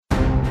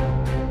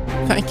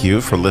Thank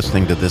you for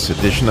listening to this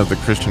edition of the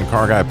Christian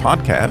Car Guy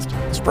podcast.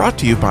 It's brought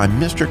to you by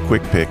Mr.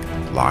 Quick Pick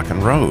Lock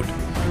and Road.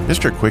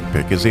 Mr. Quick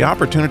Pick is the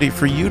opportunity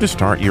for you to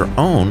start your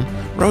own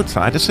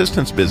roadside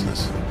assistance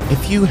business.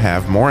 If you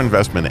have more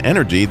investment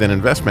energy than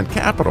investment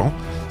capital,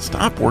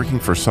 stop working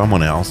for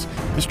someone else.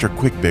 Mr.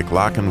 Quick Pick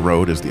Lock and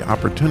Road is the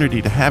opportunity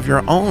to have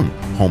your own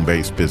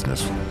home-based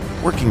business,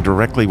 working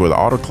directly with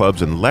auto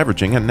clubs and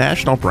leveraging a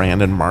national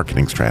brand and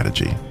marketing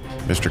strategy.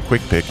 Mr.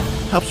 Quick Pick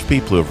helps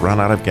people who have run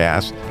out of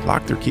gas,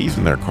 locked their keys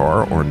in their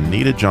car, or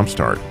need a jump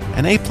start.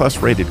 An A-plus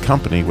rated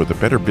company with the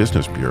Better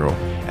Business Bureau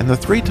and the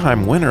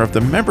 3-time winner of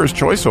the Members'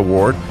 Choice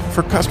Award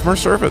for customer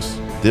service.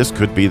 This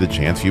could be the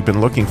chance you've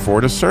been looking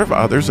for to serve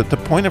others at the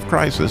point of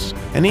crisis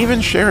and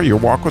even share your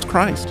walk with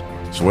Christ.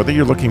 So whether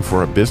you're looking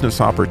for a business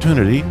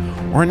opportunity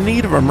or in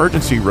need of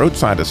emergency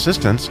roadside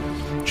assistance,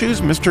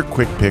 choose Mr.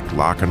 Quick Pick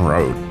Lock and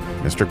Road.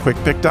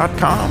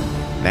 MrQuickPick.com.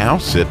 Now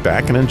sit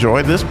back and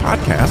enjoy this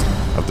podcast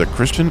of the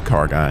Christian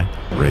Car Guy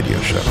Radio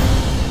Show.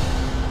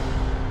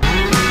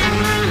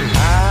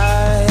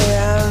 I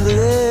have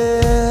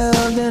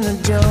lived in a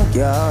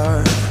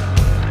junkyard.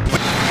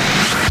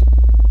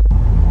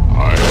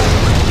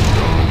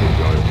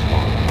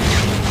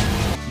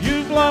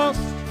 You've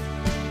lost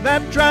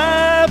that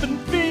driving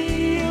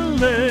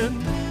feeling.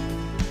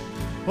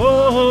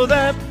 Oh,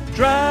 that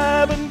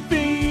driving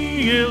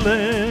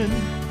feeling.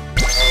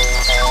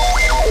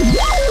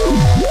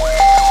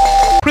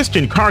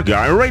 Christian Car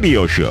Guy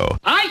Radio Show.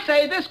 I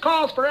say this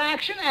calls for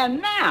action,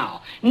 and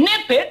now,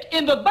 nip it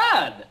in the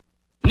bud.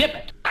 Nip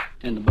it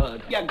in the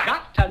bud. You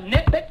got to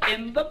nip it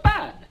in the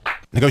bud.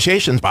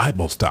 Negotiations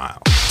Bible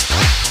style.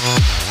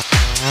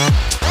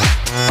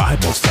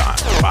 Bible style.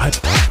 Bible.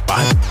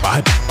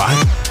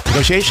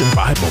 Negotiations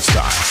Bible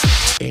style.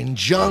 In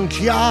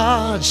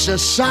junkyard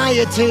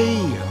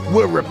society,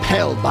 we're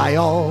repelled by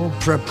all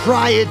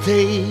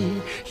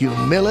propriety,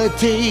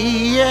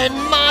 humility and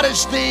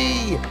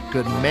modesty,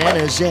 good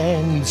manners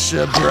and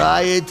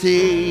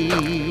sobriety.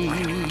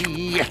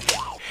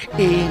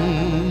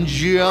 In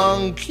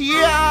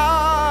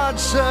junkyard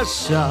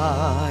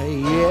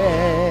society.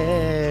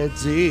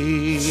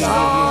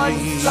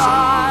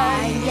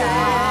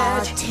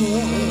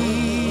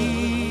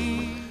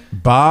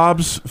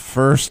 Bob's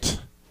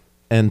first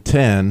and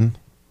 10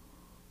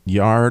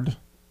 yard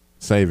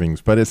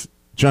savings, but it's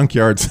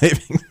junkyard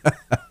savings.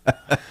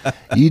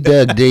 You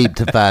dug deep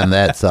to find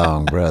that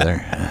song,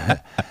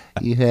 brother.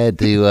 You had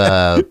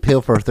to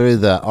pilfer through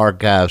the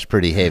archives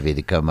pretty heavy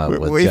to come up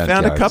with We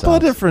found a couple songs.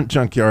 of different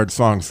junkyard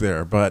songs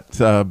there, but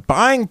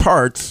buying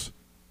parts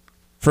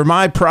for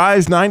my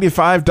prized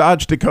 95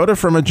 Dodge Dakota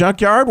from a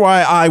junkyard,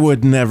 why, I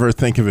would never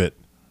think of it.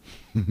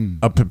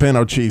 A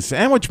pepino cheese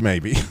sandwich,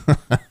 maybe.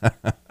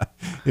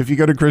 If you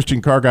go to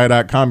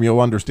ChristianCarGuy.com, you'll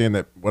understand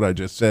that what I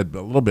just said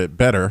a little bit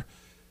better,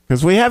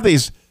 because we have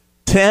these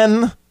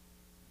 10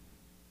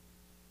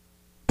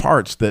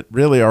 parts that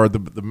really are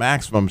the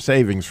maximum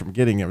savings from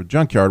getting a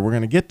junkyard. We're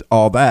going to get to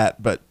all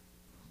that, but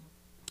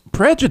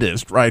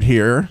prejudiced right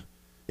here,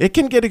 it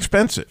can get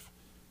expensive,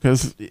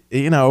 because,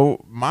 you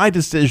know, my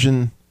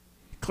decision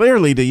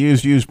clearly to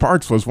use used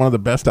parts was one of the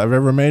best I've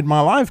ever made in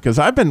my life, because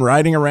I've been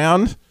riding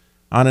around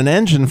on an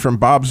engine from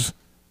Bob's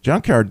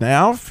junkyard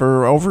now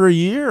for over a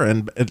year,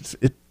 and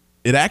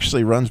it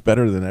actually runs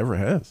better than it ever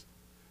has.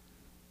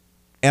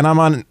 And I'm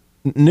on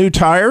new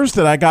tires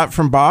that I got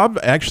from Bob.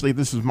 Actually,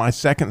 this is my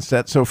second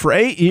set. So for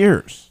 8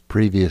 years.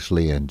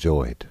 Previously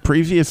enjoyed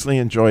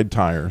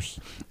tires.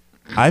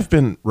 I've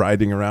been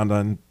riding around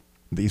on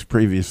these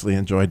previously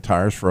enjoyed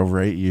tires for over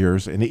 8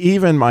 years. And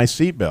even my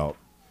seatbelt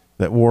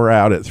that wore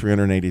out at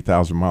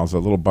 380,000 miles, a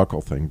little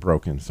buckle thing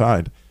broke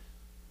inside.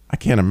 I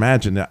can't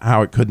imagine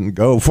how it couldn't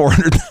go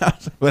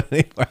 400,000. But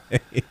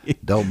anyway.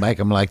 Don't make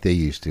them like they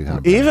used to. Huh,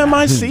 even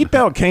my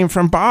seatbelt came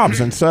from Bob's.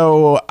 And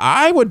so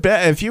I would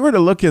bet if you were to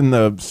look in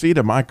the seat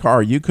of my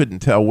car, you couldn't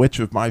tell which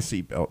of my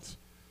seatbelts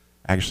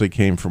actually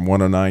came from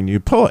 109.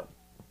 You pull it.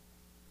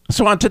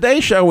 So on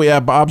today's show, we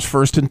have Bob's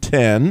first and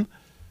 10,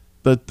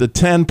 the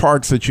 10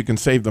 parts that you can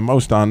save the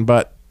most on.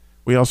 But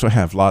we also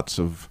have lots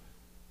of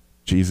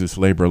Jesus,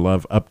 labor,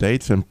 love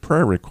updates and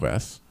prayer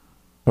requests.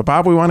 But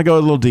Bob, we want to go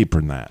a little deeper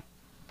than that.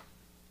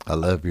 I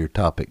love your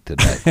topic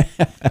today.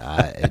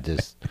 I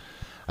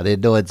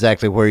didn't know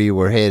exactly where you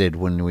were headed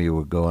when we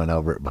were going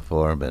over it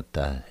before, but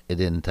it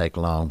didn't take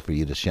long for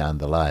you to shine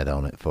the light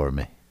on it for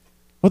me.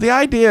 Well, the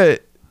idea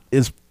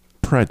is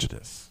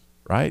prejudice,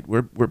 right?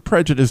 We're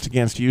prejudiced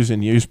against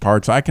using used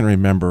parts. I can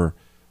remember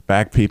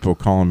back people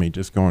calling me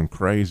just going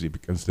crazy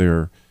because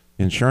their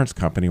insurance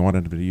company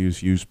wanted them to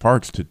use used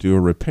parts to do a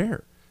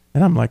repair.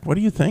 And I'm like, what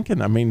are you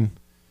thinking? I mean,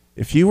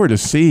 if you were to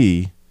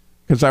see,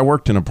 because I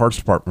worked in a parts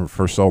department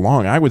for so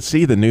long, I would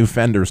see the new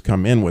fenders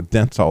come in with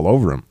dents all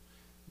over them.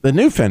 The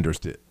new fenders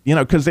did, you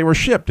know, because they were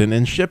shipped, and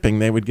in shipping,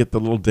 they would get the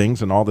little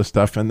dings and all this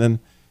stuff. And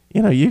then,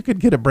 you know, you could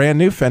get a brand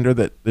new fender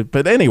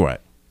but anyway.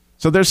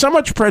 So there's so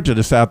much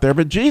prejudice out there,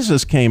 but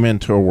Jesus came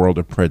into a world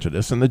of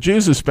prejudice, and the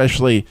Jews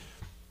especially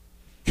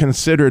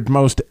considered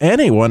most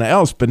anyone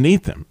else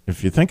beneath them,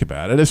 if you think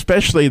about it,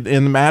 especially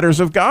in the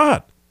matters of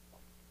God.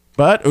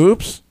 But,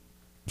 oops,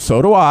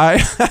 So do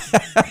I.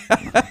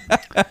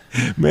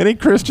 Many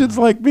Christians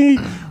like me,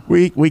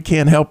 we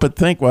can't help but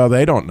think, well,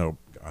 they don't know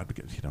God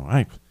because,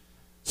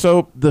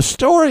 So the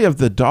story of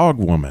the dog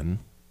woman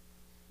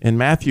in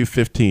Matthew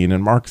 15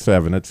 and Mark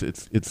 7,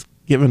 it's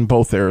given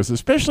both there is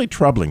especially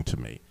troubling to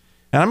me.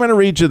 And I'm going to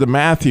read you the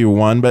Matthew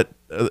one, but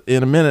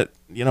in a minute,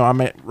 I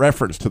may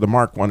reference to the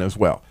Mark one as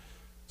well.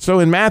 So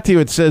in Matthew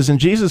it says, and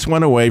Jesus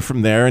went away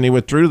from there, and he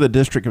withdrew to the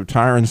district of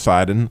Tyre and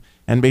Sidon,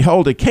 and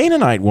behold, a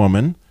Canaanite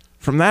woman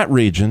from that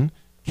region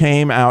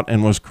came out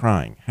and was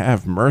crying,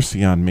 have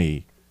mercy on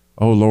me,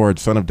 O Lord,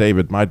 Son of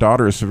David. My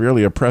daughter is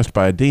severely oppressed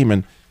by a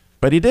demon.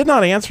 But he did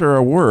not answer her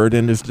a word,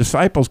 and his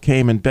disciples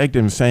came and begged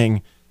him,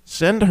 saying,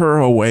 send her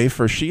away,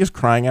 for she is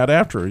crying out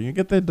after her. You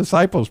get the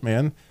disciples,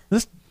 man.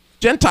 This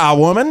Gentile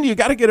woman, you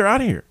got to get her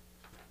out of here.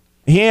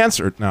 He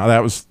answered. Now,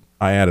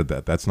 I added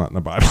that. That's not in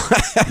the Bible.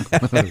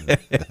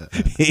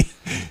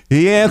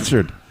 he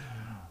answered,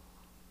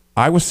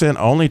 I was sent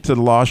only to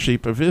the lost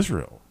sheep of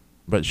Israel.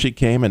 But she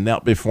came and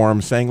knelt before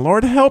him, saying,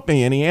 Lord, help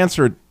me. And he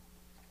answered,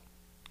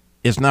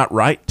 it's not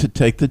right to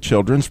take the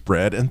children's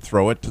bread and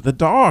throw it to the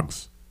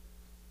dogs.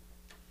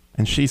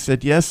 And she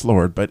said, yes,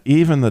 Lord, but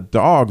even the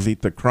dogs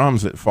eat the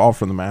crumbs that fall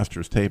from the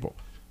master's table.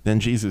 Then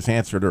Jesus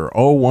answered her,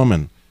 O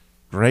woman,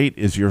 great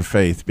is your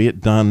faith. Be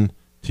it done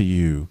to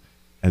you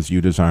as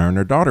you desire. And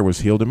her daughter was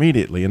healed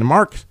immediately. And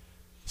Mark,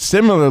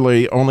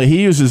 similarly, only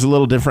he uses a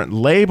little different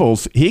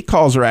labels. He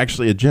calls her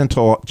actually a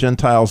Gentile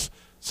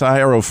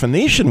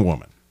Syrophoenician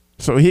woman.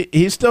 So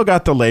he's still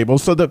got the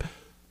labels. So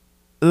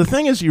the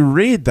thing is, you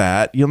read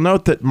that, you'll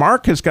note that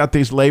Mark has got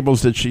these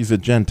labels that she's a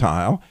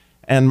Gentile,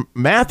 and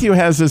Matthew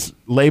has this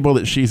label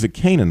that she's a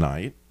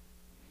Canaanite.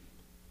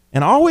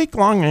 And all week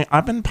long,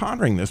 I've been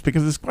pondering this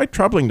because it's quite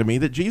troubling to me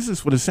that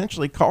Jesus would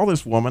essentially call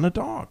this woman a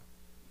dog.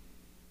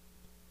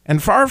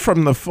 And far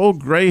from the full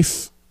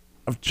grace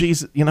of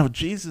Jesus,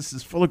 Jesus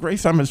is full of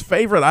grace. I'm his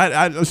favorite.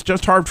 It's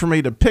just hard for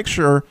me to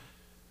picture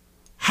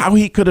how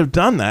he could have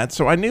done that.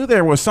 So I knew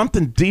there was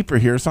something deeper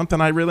here, something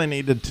I really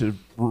needed to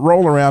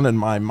roll around in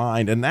my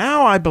mind. And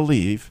now I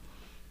believe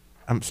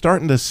I'm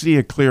starting to see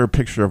a clearer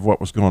picture of what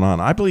was going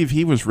on. I believe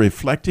he was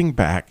reflecting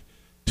back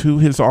to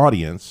his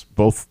audience,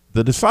 both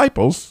the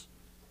disciples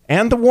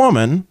and the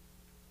woman,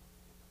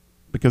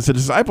 because the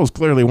disciples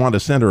clearly wanted to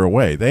send her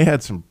away. They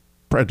had some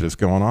prejudice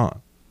going on.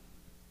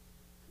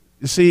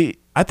 You see,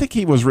 I think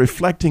he was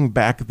reflecting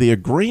back the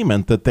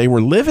agreement that they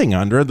were living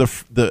under,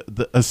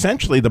 the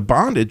essentially the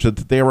bondage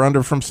that they were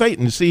under from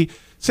Satan. You see,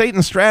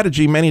 Satan's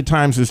strategy many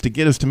times is to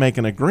get us to make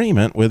an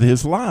agreement with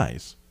his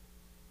lies.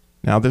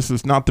 Now, this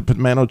is not the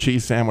pimento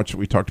cheese sandwich that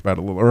we talked about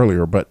a little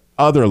earlier, but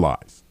other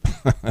lies.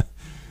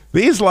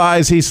 These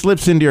lies he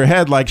slips into your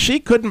head like, she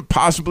couldn't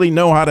possibly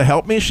know how to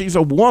help me. She's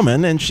a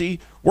woman and she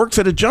works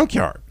at a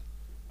junkyard.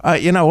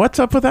 What's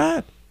up with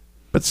that?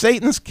 But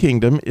Satan's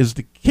kingdom is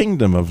the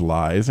kingdom of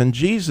lies, and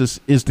Jesus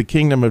is the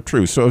kingdom of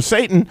truth. So if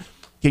Satan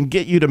can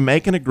get you to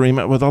make an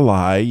agreement with a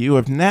lie, you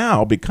have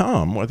now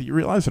become, whether you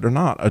realize it or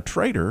not, a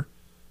traitor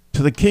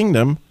to the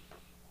kingdom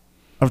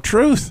of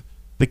truth,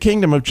 the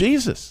kingdom of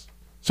Jesus.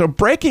 So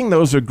breaking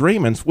those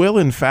agreements will,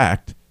 in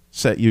fact,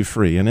 set you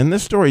free. And in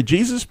this story,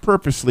 Jesus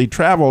purposely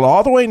traveled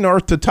all the way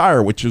north to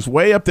Tyre, which is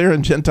way up there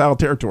in Gentile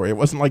territory. It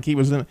wasn't like he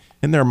was in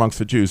there amongst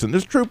the Jews. And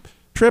this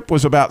trip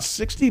was about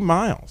 60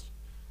 miles.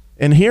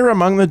 And here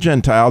among the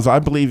Gentiles, I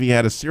believe he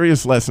had a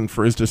serious lesson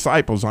for his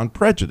disciples on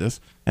prejudice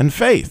and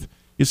faith.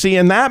 You see,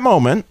 in that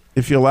moment,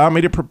 if you allow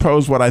me to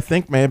propose what I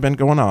think may have been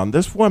going on,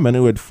 this woman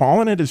who had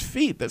fallen at his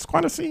feet, that's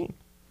quite a scene.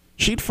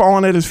 She'd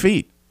fallen at his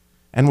feet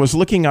and was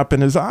looking up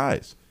in his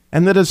eyes.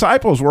 And the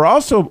disciples were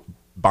also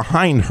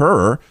behind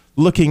her,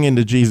 looking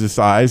into Jesus'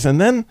 eyes. And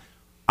then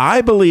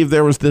I believe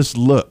there was this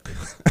look.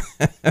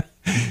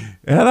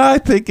 And I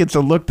think it's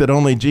a look that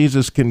only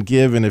Jesus can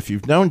give. And if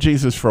you've known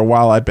Jesus for a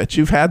while, I bet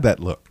you've had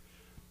that look.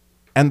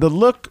 And the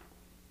look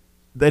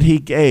that he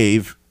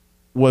gave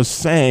was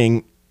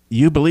saying,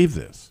 you believe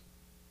this.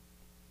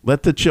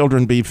 Let the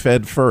children be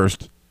fed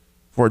first,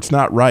 for it's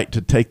not right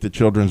to take the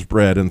children's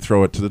bread and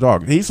throw it to the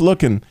dog. He's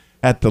looking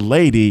at the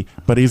lady,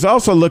 but he's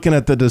also looking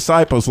at the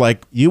disciples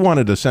like, you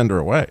wanted to send her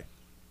away.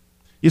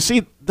 You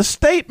see, the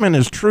statement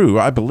is true,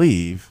 I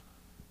believe,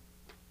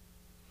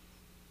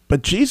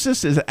 but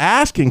Jesus is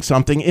asking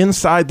something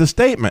inside the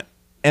statement.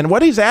 And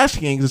what he's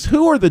asking is,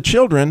 who are the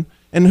children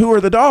and who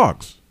are the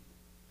dogs?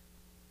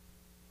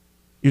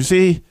 You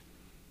see,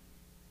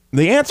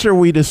 the answer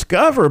we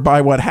discover by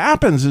what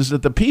happens is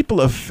that the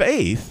people of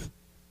faith,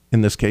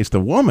 in this case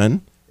the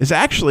woman, is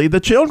actually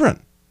the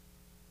children.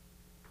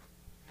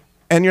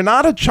 And you're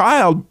not a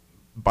child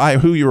by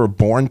who you were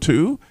born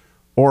to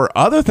or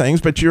other things,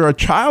 but you're a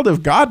child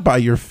of God by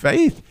your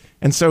faith.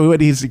 And so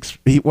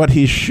what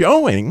he's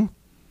showing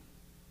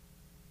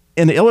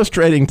and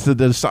illustrating to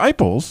the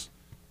disciples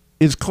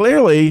is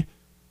clearly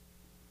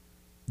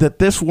that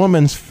this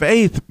woman's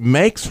faith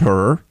makes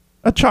her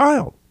a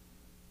child,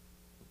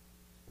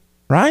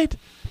 right?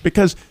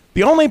 Because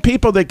the only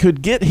people that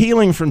could get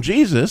healing from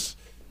Jesus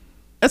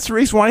That's the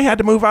reason why he had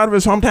to move out of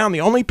his hometown. The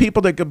only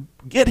people that could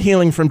get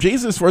healing from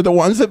Jesus were the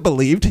ones that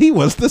believed he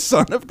was the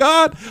Son of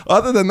God.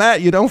 Other than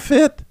that, you don't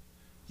fit.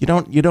 You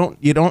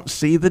don't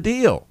see the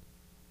deal.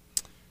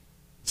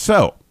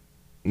 So,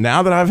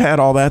 now that I've had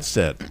all that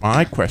said,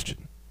 my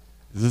question,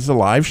 this is a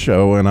live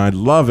show, and I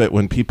love it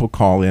when people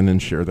call in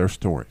and share their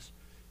stories,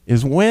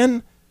 is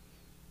when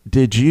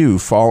did you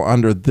fall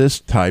under this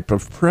type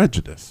of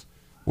prejudice,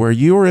 where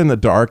you were in the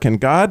dark and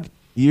God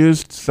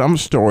used some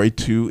story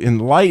to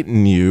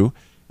enlighten you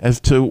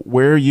as to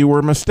where you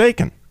were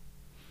mistaken?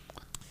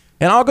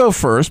 And I'll go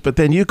first, but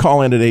then you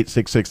call in at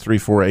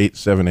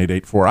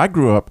 866-348-7884. I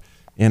grew up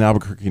in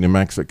Albuquerque, New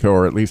Mexico,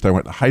 or at least I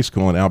went to high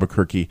school in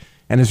Albuquerque.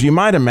 And as you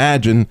might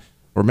imagine,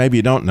 or maybe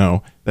you don't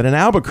know, that in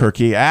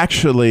Albuquerque,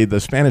 actually the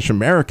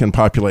Spanish-American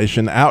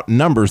population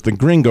outnumbers the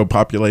gringo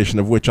population,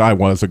 of which I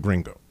was a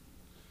gringo.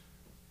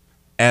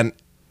 And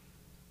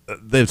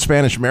the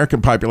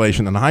Spanish-American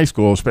population in high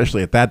school,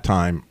 especially at that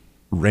time,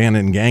 ran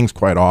in gangs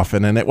quite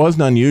often, and it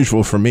wasn't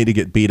unusual for me to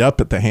get beat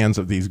up at the hands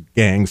of these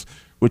gangs,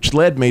 which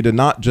led me to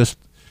not just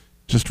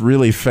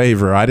really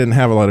favor. I didn't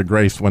have a lot of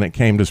grace when it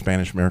came to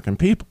Spanish-American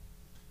people.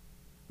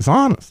 It's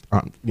honest.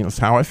 It's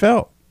how I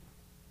felt.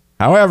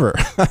 However,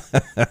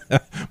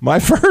 my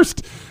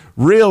first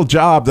real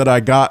job that I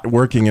got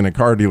working in a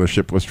car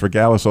dealership was for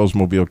Gallus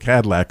Oldsmobile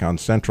Cadillac on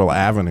Central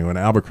Avenue in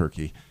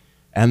Albuquerque.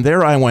 And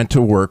there I went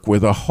to work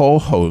with a whole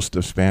host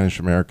of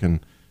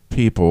Spanish-American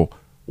people,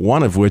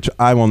 one of which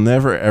I will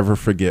never, ever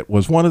forget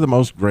was one of the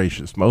most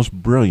gracious, most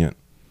brilliant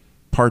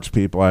parts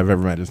people I've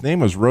ever met. His name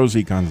was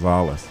Rosie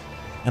Gonzalez.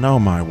 And oh,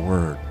 my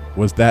word,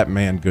 was that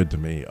man good to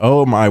me.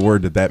 Oh, my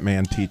word, did that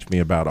man teach me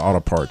about auto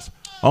parts.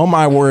 Oh,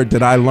 my word,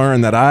 did I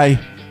learn that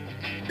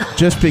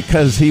just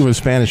because he was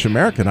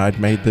Spanish-American, I'd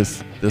made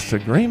this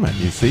agreement,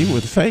 you see,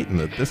 with Satan,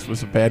 that this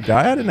was a bad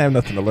guy. I didn't have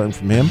nothing to learn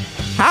from him.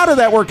 How did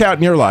that work out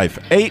in your life?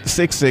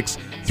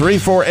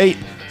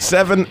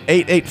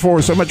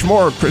 866-348-7884. So much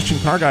more Christian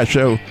Car Guy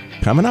Show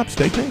coming up.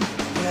 Stay tuned.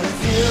 Well,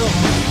 if you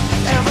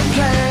ever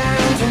plan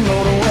to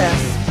go to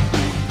West,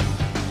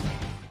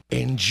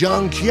 In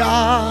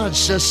junkyard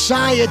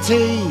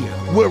society,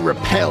 we're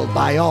repelled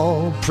by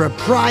all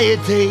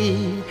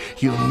propriety,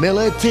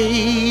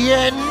 humility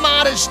and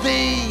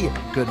modesty,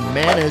 good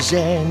manners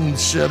and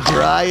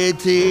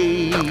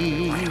sobriety.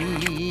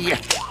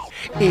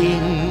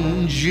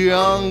 In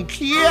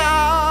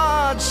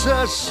junkyard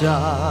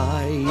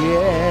society.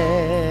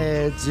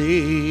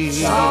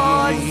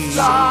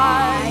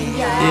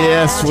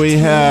 Yes, we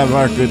have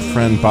our good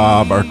friend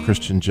Bob, our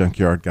Christian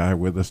junkyard guy,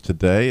 with us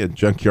today at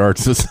Junkyard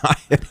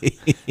Society.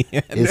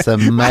 It's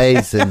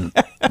amazing.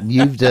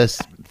 You've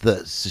just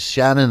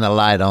shining the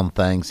light on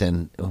things.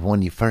 And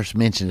when you first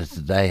mentioned it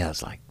today, I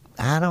was like,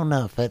 I don't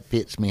know if that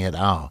fits me at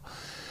all.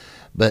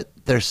 But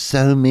there's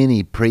so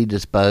many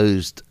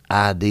predisposed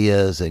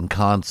ideas and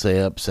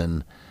concepts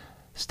and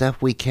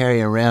stuff we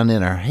carry around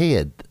in our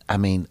head. I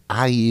mean,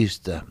 I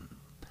used to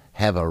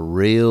have a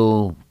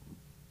real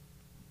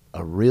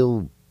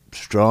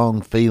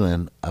strong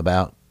feeling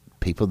about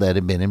people that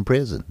had been in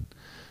prison,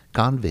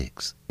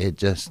 convicts.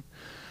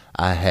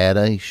 I had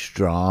a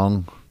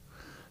strong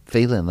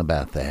feeling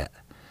about that.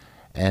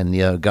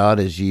 And, God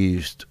has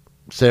used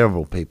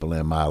several people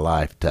in my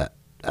life to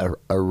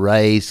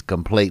erase,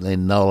 completely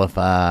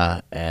nullify,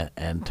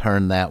 and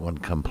turn that one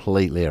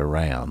completely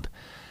around.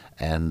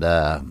 And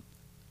I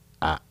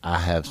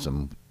have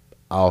some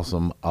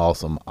awesome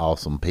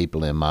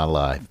people in my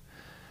life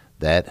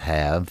that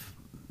have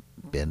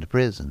been to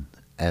prison.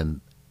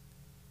 And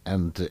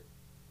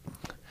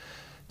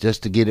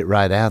just to get it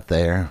right out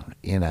there,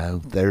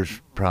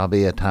 there's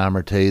probably a time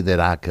or two that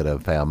I could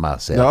have found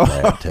myself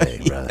there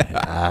too,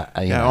 brother.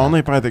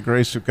 Only by the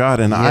grace of God.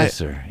 And yes,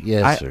 sir.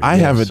 I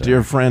have a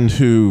dear friend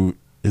who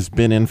has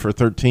been in for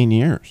 13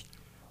 years,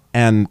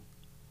 and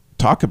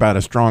talk about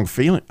a strong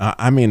feeling.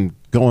 I mean,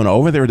 going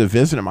over there to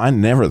visit him, I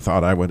never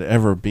thought I would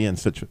ever be in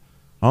such a,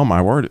 oh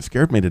my word, it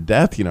scared me to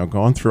death,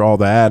 going through all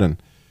that, and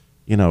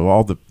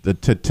all the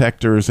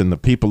detectors and the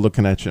people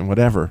looking at you and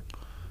whatever.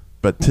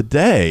 But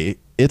today,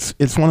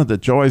 it's one of the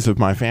joys of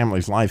my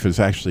family's life is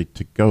actually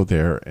to go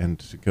there and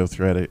to go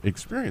through that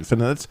experience.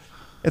 And it's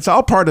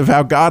all part of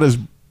how God is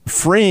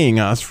freeing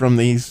us from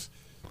these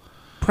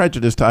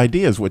prejudiced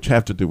ideas, which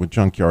have to do with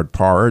junkyard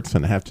parts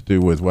and have to do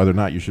with whether or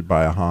not you should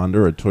buy a Honda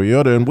or a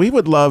Toyota. And we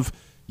would love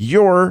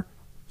your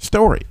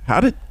story.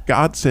 How did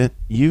God set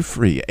you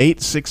free?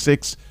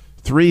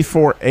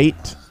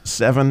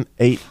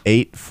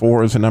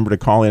 866-348-7884 is a number to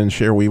call in and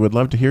share. We would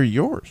love to hear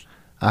yours.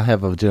 I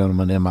have a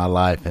gentleman in my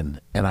life, and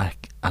I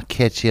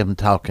catch him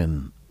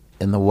talking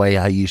in the way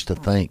I used to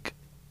think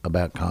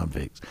about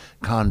convicts.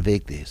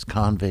 Convict this,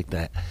 convict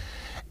that.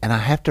 And I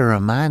have to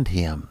remind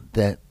him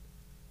that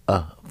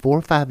 4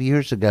 or 5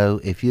 years ago,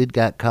 if you'd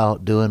got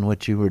caught doing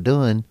what you were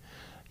doing,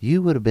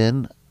 you would have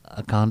been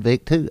a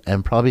convict too,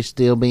 and probably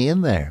still be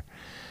in there.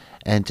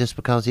 And just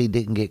because he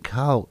didn't get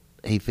caught,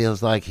 he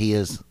feels like he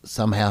is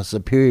somehow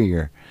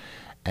superior.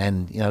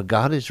 And,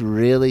 God has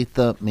really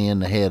thumped me in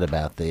the head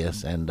about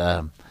this. And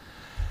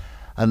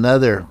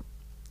another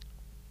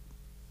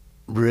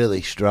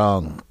really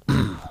strong.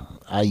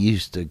 I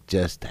used to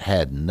just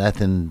had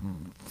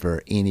nothing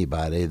for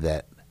anybody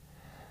that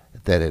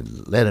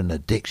had let an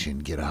addiction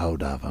get a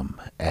hold of them.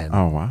 And,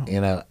 Oh, wow.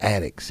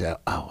 addicts.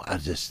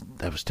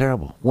 That was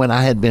terrible. When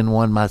I had been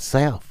one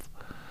myself.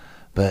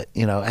 But,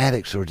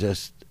 addicts were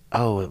just,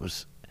 it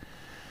was.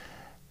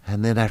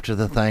 And then after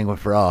the thing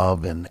with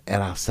Rob, and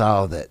I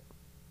saw that,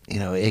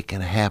 it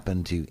can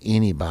happen to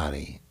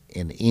anybody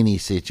in any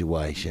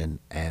situation,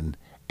 and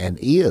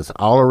is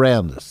all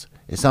around us.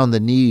 It's on the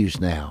news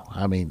now.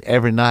 I mean,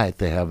 every night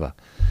they have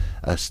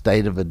a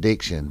State of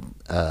Addiction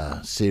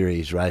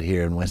series right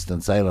here in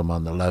Winston-Salem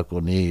on the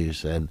local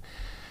news, and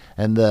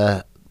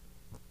the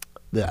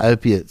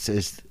opiates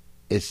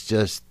it's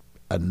just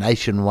a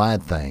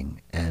nationwide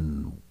thing,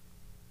 and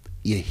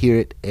you hear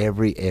it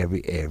every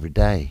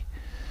day.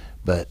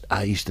 But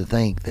I used to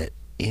think that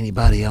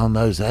anybody on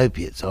those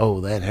opiates,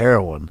 that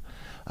heroin,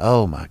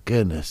 oh my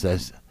goodness,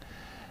 that's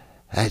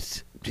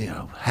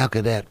how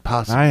could that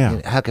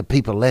possibly? How could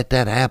people let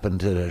that happen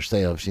to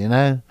themselves?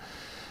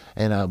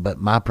 But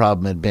my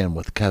problem had been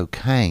with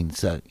cocaine,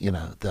 so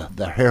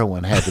the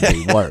heroin had to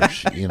be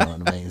worse. You know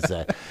what I mean?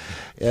 So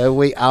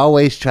we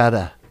always try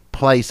to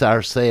place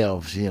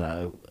ourselves,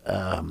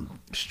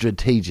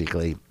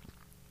 strategically.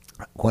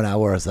 When I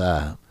was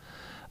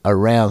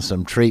around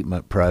some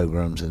treatment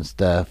programs and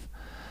stuff,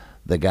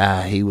 the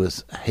guy he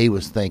was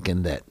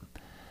thinking that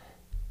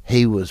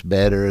he was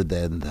better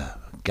than the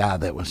guy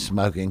that was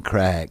smoking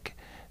crack,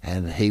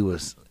 and he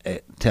was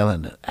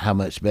telling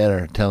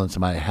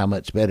somebody how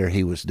much better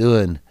he was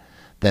doing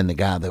than the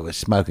guy that was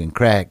smoking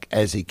crack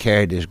as he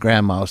carried his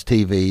grandma's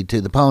TV to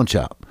the pawn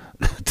shop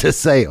to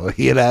sell.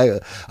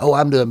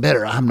 I'm doing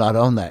better, I'm not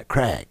on that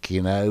crack.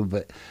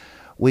 But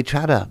we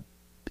try to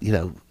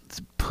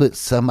put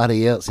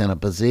somebody else in a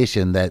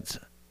position that's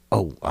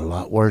a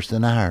lot worse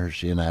than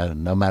ours,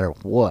 no matter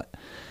what.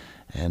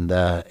 And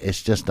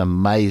it's just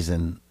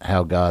amazing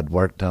how God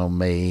worked on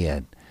me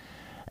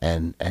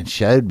and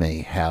showed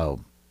me how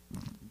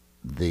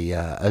the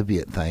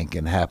opiate thing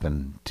can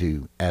happen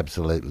to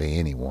absolutely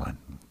anyone.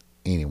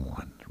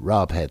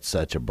 Rob had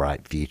such a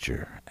bright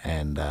future,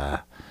 and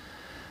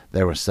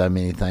there were so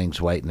many things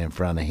waiting in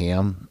front of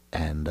him,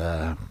 and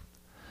I'm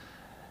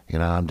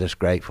just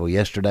grateful.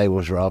 Yesterday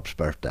was Rob's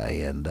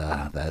birthday, and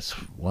that's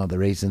one of the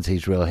reasons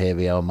he's real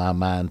heavy on my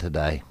mind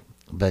today.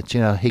 But,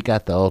 he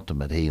got the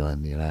ultimate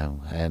healing,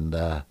 and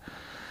I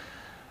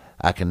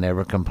can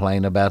never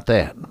complain about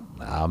that.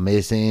 I'll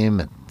miss him,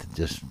 and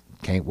just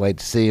can't wait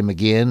to see him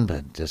again,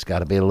 but just got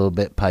to be a little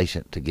bit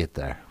patient to get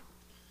there.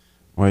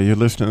 Well, you're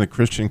listening to the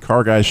Christian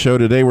Car Guy Show.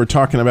 Today we're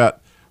talking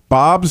about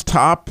Bob's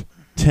top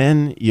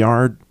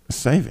 10-yard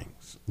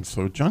savings. And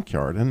so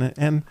junkyard.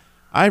 And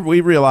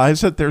we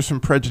realize that there's some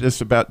prejudice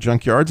about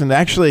junkyards. And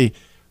actually,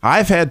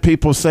 I've had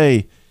people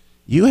say,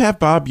 you have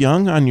Bob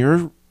Young on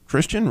your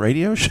Christian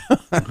radio show?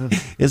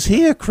 Is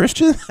he a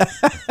Christian?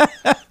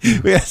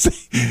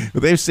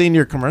 They've seen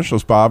your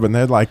commercials, Bob, and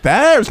they're like,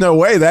 there's no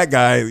way that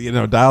guy,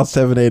 dial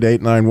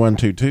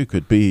 788-9122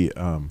 could be.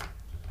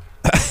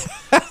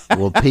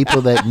 Well,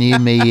 people that knew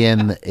me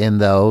in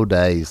the old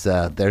days,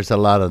 there's a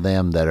lot of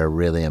them that are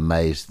really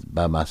amazed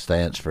by my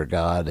stance for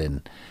God,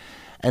 and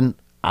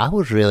I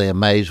was really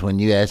amazed when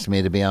you asked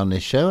me to be on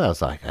this show. I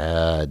was like,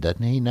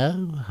 doesn't he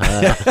know?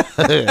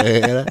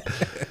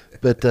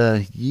 But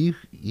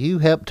you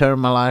helped turn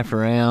my life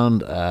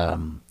around.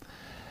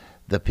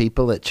 The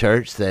people at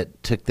church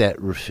that took that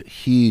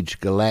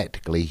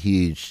galactically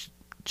huge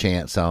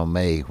chance on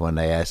me when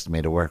they asked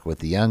me to work with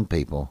the young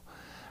people.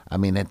 I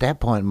mean, at that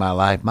point in my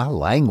life, my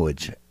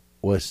language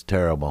was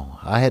terrible.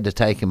 I had to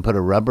take and put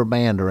a rubber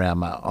band around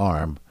my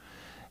arm,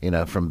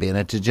 from being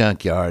at the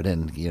junkyard,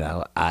 and,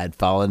 I'd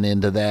fallen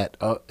into that,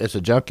 it's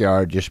a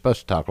junkyard, you're supposed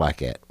to talk like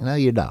that. No,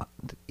 you're not.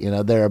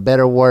 There are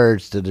better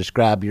words to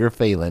describe your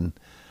feeling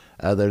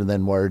other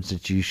than words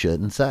that you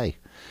shouldn't say.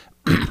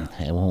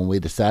 And when we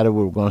decided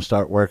we were going to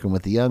start working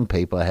with the young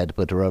people, I had to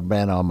put the rubber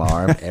band on my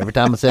arm. Every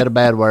time I said a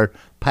bad word,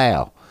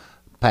 pow,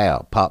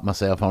 pop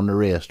myself on the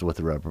wrist with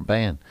the rubber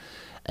band.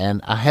 And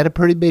I had a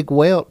pretty big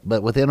welt,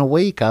 but within a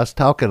week I was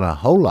talking a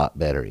whole lot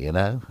better,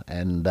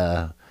 and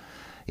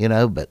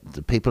but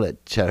the people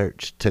at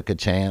church took a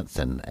chance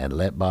and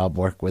let Bob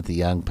work with the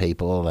young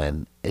people,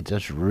 and it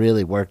just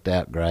really worked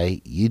out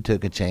great. You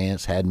took a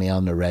chance, had me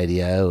on the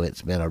radio.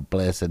 It's been a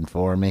blessing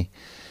for me.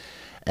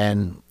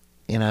 And,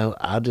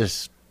 I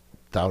just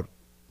thought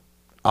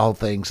all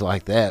things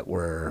like that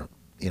were,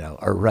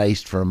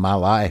 erased from my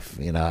life.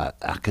 I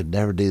could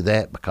never do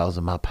that because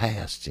of my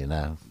past,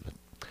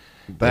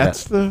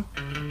 That's the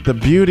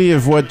beauty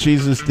of what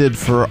Jesus did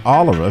for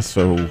all of us.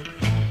 So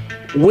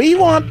we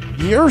want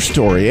your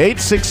story.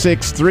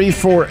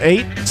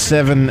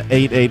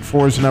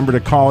 866-348-7884 is the number to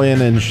call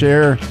in and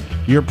share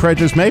your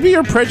prejudice. Maybe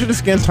your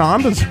prejudice against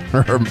Hondas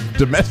or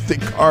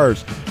domestic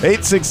cars.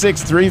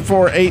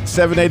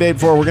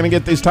 866-348-7884. We're going to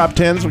get these top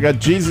 10s. We got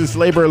Jesus,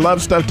 labor,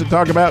 love stuff to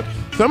talk about.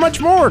 So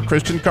much more.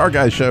 Christian Car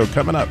Guy Show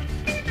coming up.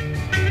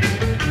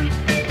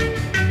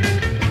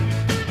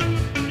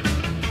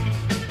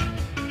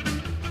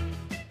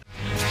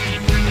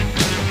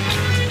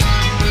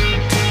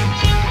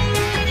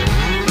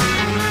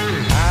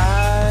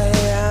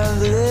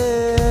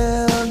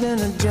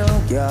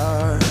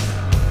 junkyard,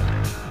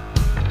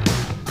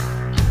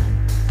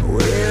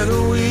 where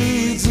the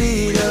weeds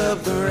eat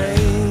up the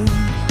rain.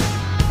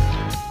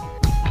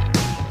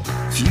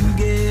 If you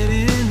get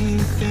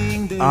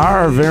anything to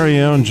Our very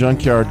own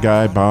junkyard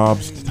guy,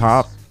 Bob's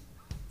top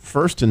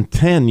 1st and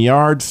 10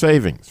 yard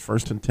savings.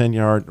 1st and 10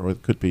 yard, or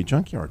it could be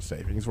junkyard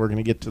savings. We're going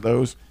to get to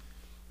those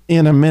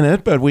in a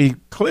minute, but we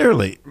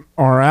clearly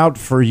are out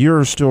for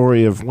your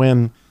story of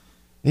when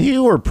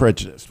you were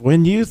prejudiced,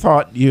 when you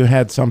thought you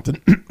had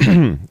something.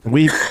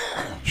 We've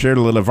shared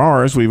a little of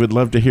ours. We would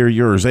love to hear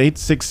yours.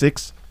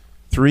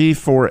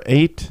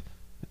 866-348-7884,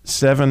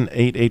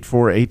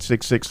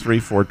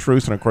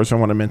 866-34-TRUTH. And, of course, I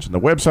want to mention the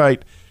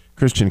website,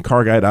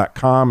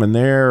 ChristianCarGuy.com, and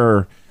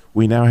there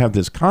we now have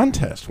this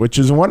contest, which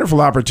is a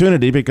wonderful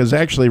opportunity because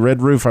actually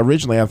Red Roof,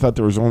 originally I thought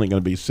there was only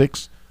going to be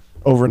 6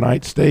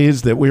 overnight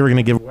stays that we were going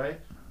to give away.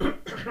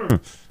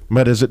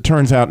 But as it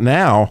turns out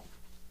now,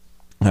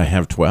 I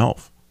have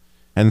 12.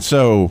 And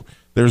so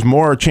there's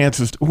more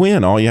chances to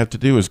win. All you have to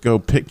do is go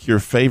pick your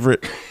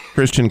favorite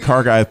Christian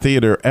Car Guy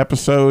Theater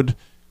episode.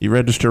 You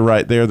register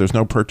right there. There's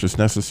no purchase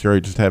necessary.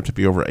 You just have to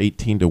be over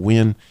 18 to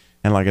win.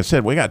 And like I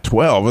said, we got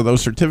 12 of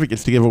those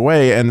certificates to give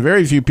away, and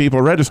very few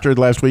people registered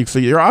last week. So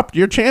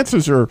your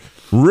chances are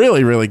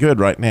really, really good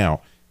right now.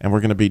 And we're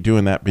going to be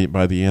doing that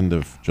by the end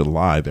of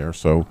July there.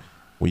 So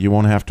you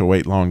won't have to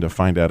wait long to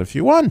find out if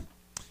you won.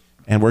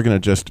 And we're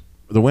going to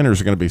the winners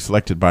are going to be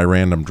selected by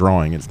random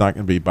drawing. It's not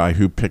going to be by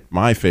who picked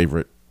my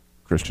favorite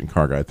Christian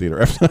Car Guy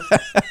Theater episode.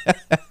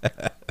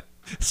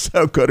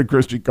 So go to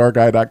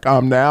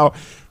ChristianCarGuy.com now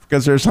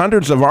because there's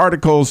hundreds of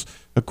articles.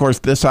 Of course,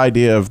 this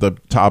idea of the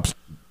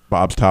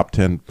Bob's top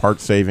 10 part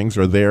savings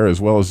are there,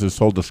 as well as this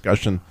whole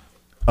discussion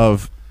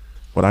of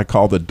what I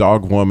call the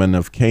dog woman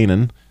of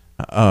Canaan,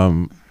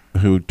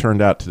 who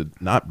turned out to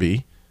not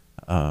be,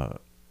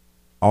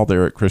 all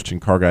there at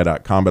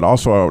ChristianCarGuy.com. But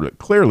also I would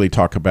clearly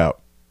talk about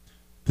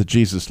the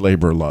Jesus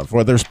Labor Love.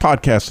 Well, there's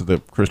podcasts of the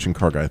Christian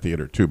Car Guy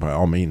Theater, too, by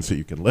all means, so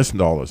you can listen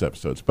to all those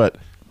episodes. But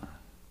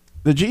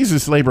the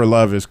Jesus Labor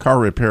Love is car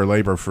repair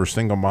labor for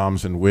single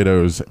moms and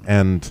widows,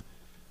 and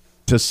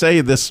to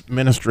say this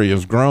ministry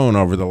has grown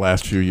over the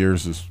last few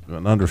years is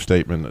an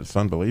understatement. It's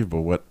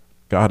unbelievable what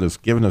God has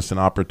given us an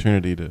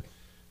opportunity to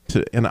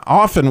and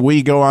often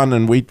we go on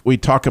and we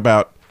talk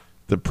about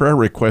the prayer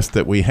requests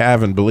that we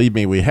have, and believe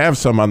me, we have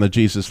some on the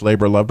Jesus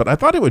Labor Love, but I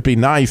thought it would be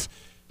nice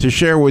to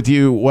share with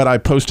you what I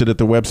posted at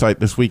the website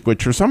this week,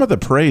 which are some of the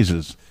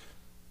praises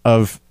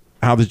of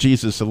how the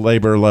Jesus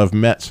Labor Love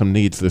met some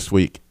needs this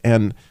week.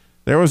 And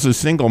there was a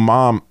single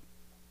mom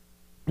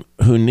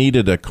who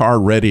needed a car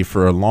ready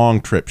for a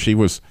long trip. She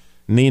was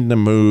needing to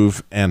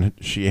move, and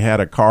she had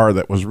a car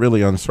that was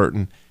really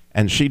uncertain.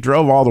 And she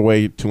drove all the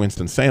way to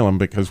Winston-Salem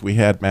because we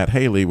had Matt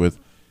Haley with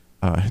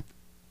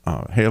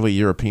Haley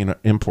European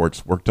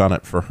Imports worked on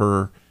it for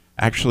her.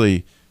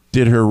 Actually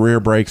did her rear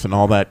brakes and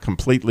all that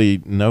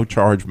completely no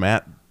charge.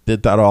 Matt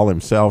did that all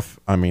himself.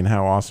 I mean,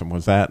 how awesome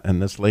was that?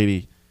 And this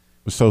lady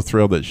was so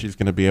thrilled that she's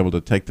going to be able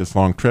to take this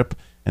long trip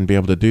and be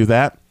able to do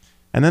that.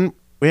 And then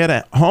we had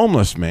a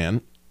homeless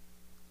man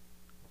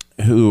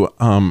who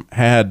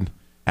had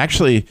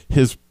actually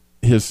his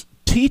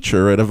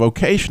teacher at a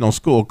vocational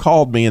school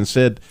called me and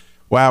said,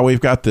 wow,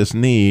 we've got this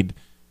need.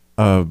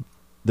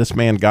 This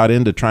man got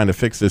into trying to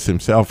fix this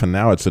himself, and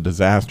now it's a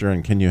disaster,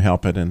 and can you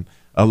help it? And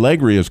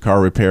Allegria's Car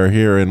Repair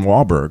here in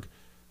Wahlberg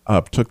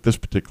took this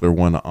particular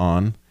one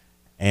on,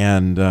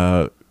 and,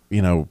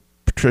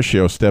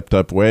 Patricio stepped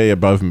up way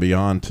above and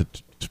beyond to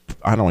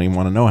I don't even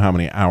want to know how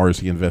many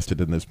hours he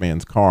invested in this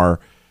man's car.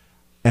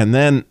 And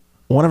then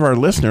one of our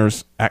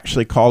listeners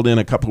actually called in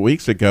a couple of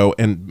weeks ago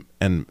and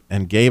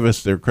gave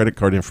us their credit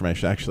card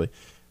information, actually.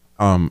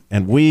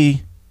 And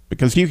we,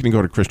 because you can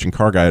go to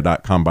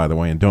ChristianCarGuy.com, by the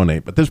way, and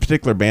donate, but this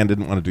particular band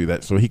didn't want to do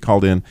that. So he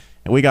called in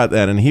and we got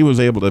that, and he was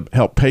able to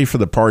help pay for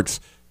the parts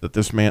that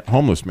this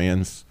homeless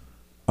man's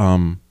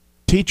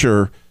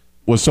teacher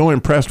was so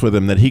impressed with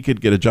him that he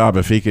could get a job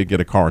if he could get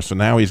a car. So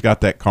now he's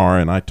got that car,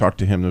 and I talked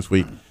to him this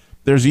week.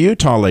 There's a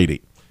Utah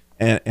lady,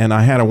 and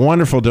I had a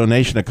wonderful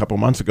donation a couple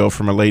months ago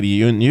from a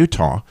lady in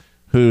Utah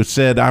who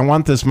said, I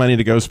want this money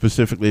to go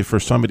specifically for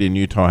somebody in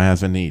Utah who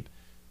has a need.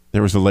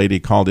 There was a lady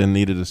called in,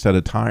 needed a set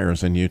of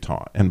tires in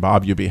Utah. And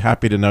Bob, you'll be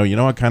happy to know, you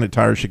know what kind of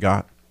tires she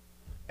got?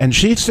 And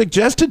she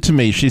suggested to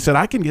me, she said,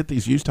 I can get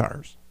these used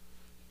tires.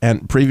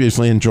 And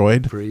previously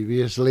enjoyed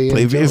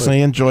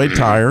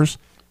tires.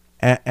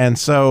 And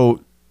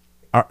so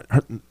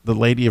the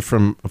lady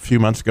from a few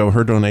months ago,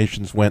 her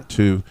donations went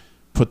to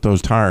put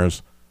those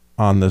tires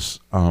on this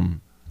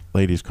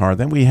lady's car.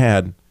 Then we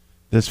had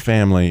this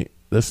family,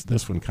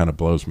 this one kind of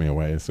blows me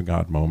away. It's a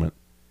God moment.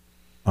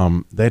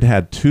 They'd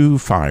had 2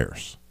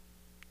 fires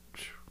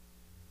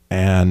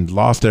and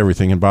lost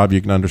everything. And Bob,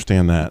 you can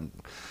understand that.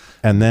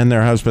 And then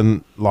their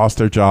husband lost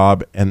their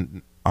job,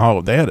 and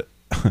they had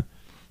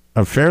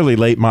a fairly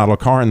late model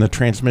car, and the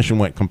transmission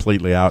went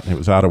completely out, and it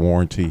was out of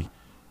warranty.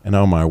 And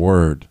oh my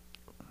word.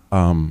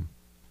 And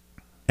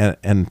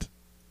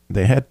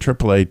they had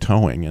AAA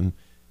towing, and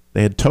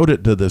they had towed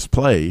it to this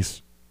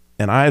place,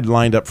 and I had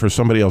lined up for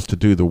somebody else to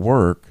do the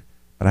work,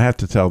 But I have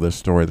to tell this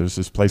story. There's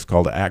this place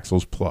called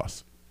Axles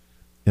Plus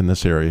in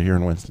this area here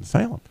in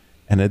Winston-Salem,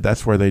 and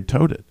that's where they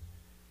towed it.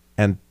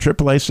 And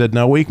AAA said,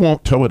 no, we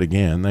won't tow it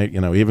again. They,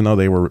 even though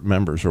they were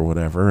members or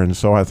whatever. And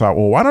so I thought,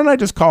 well, why don't I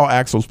just call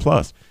Axles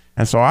Plus?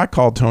 And so I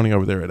called Tony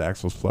over there at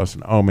Axles Plus,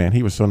 and oh man,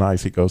 he was so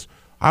nice. He goes,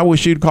 I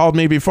wish you'd called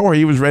me before.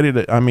 He was ready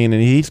to. And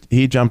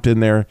he jumped in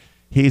there.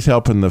 He's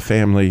helping the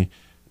family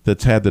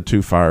that's had the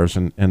 2 fires,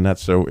 and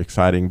that's so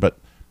exciting. But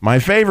my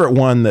favorite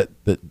one that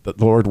the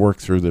Lord worked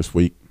through this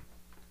week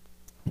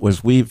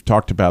was, we've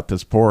talked about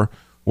this poor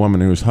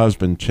woman whose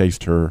husband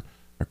chased her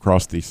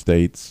across these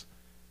states.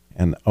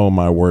 And oh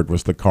my word,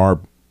 was the car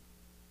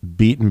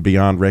beaten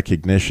beyond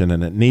recognition,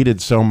 and it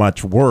needed so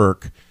much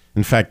work.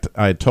 In fact,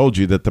 I had told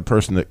you that the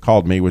person that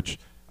called me, which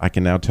I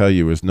can now tell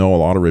you is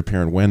Noel Auto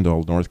Repair in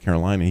Wendell, North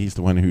Carolina. He's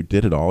the one who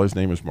did it all. His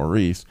name is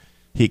Maurice.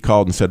 He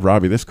called and said,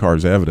 Robbie, this car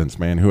is evidence,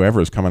 man.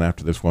 Whoever is coming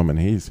after this woman,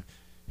 this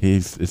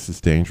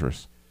is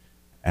dangerous.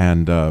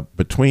 And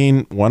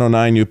between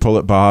 109 You Pull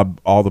It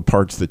Bob, all the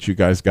parts that you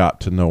guys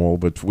got to Noel,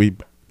 but we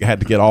had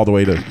to get all the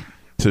way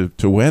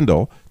to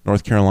Wendell,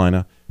 North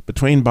Carolina.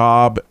 Between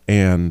Bob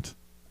and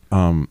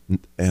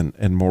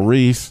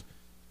Maurice,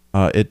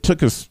 it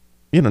took us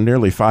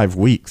nearly 5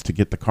 weeks to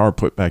get the car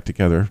put back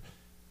together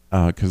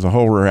because the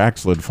whole rear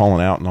axle had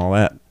fallen out and all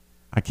that.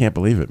 I can't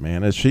believe it,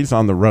 man. As she's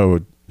on the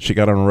road, she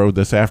got on the road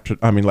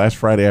last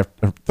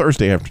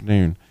Thursday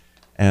afternoon,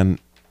 and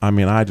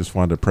I just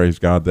wanted to praise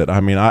God that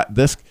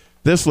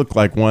this looked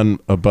like one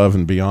above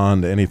and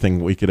beyond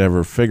anything we could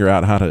ever figure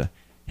out how to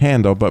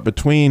handle. But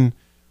between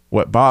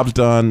what Bob's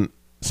done,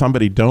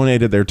 somebody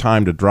donated their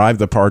time to drive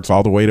the parts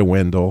all the way to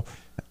Wendell.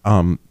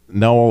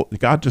 Noel,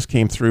 God just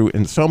came through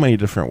in so many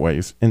different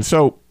ways. And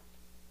so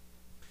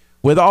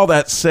with all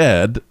that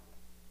said,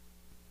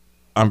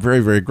 I'm very,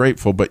 very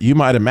grateful. But you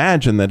might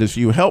imagine that as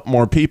you help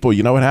more people,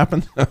 you know what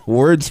happens?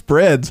 Word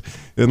spreads.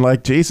 And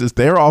like Jesus,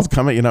 they're all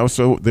coming,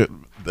 so the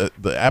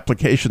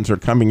applications are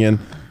coming in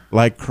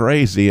like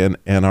crazy. And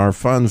our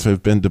funds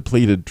have been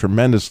depleted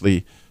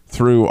tremendously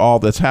through all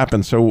that's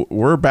happened. So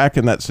we're back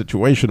in that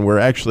situation where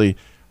actually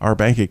our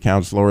bank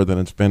account's lower than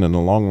it's been in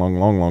a long, long,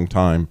 long, long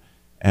time.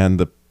 And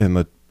the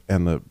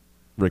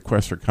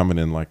requests are coming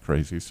in like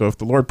crazy. So if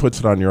the Lord puts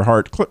it on your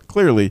heart,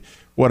 clearly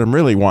what I'm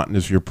really wanting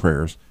is your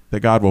prayers, that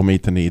God will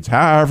meet the needs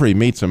however he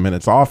meets them. And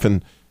it's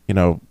often,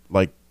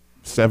 like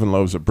 7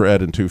 loaves of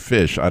bread and 2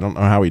 fish. I don't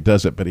know how he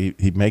does it, but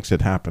he makes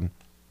it happen.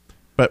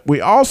 But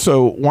we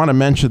also want to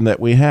mention that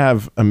we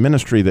have a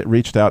ministry that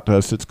reached out to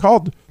us. It's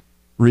called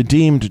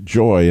Redeemed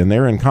Joy, and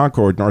they're in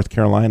Concord, North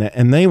Carolina,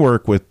 and they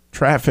work with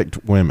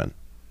trafficked women.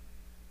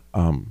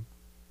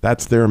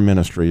 That's their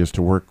ministry, is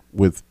to work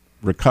with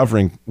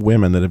recovering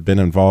women that have been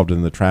involved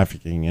in the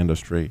trafficking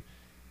industry.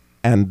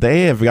 And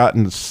they have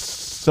gotten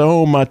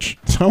so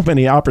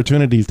many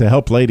opportunities to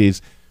help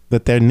ladies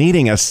that they're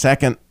needing a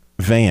second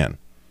van.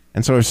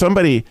 And so if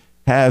somebody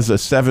has a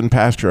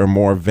 7-passenger or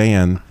more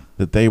van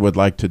that they would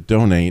like to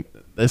donate,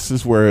 this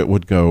is where it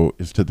would go,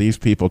 is to these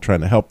people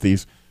trying to help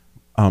these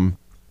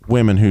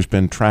women who's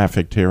been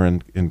trafficked here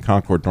in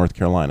Concord, North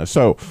Carolina.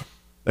 So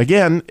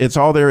again, it's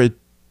all there at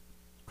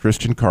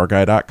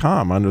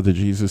ChristianCarGuy.com under the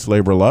Jesus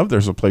Labor Love.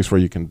 There's a place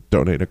where you can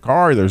donate a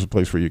car. There's a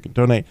place where you can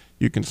donate.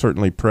 You can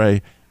certainly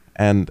pray.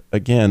 And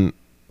again,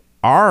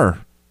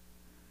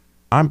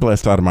 I'm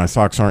blessed out of my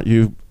socks, aren't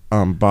you,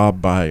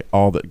 Bob, by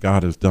all that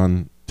God has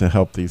done to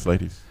help these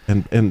ladies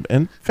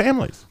and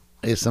families.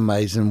 It's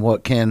amazing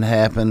what can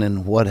happen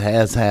and what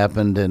has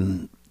happened,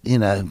 and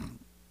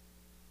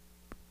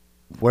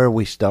where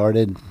we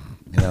started,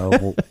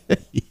 yeah.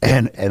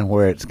 and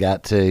where it's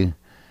got to.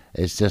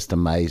 It's just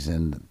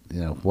amazing,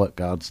 what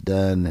God's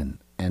done,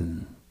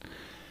 and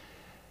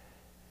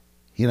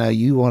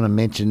you want to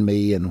mention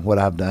me and what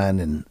I've done,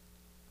 and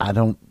I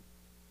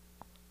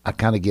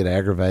kind of get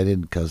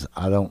aggravated because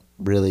I don't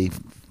really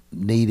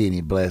need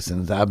any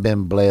blessings. I've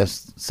been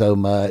blessed so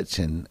much,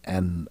 and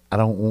I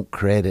don't want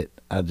credit.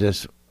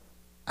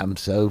 I'm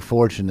so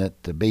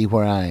fortunate to be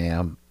where I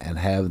am and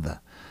have the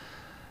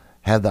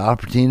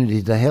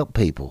opportunity to help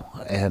people.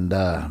 And,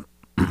 I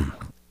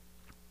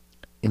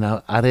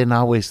didn't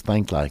always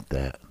think like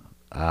that.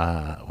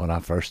 When I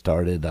first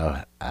started,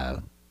 I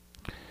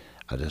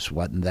just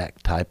wasn't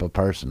that type of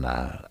person.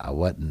 I've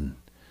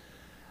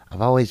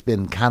always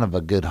been kind of a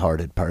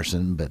good-hearted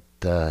person, but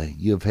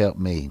you've helped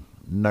me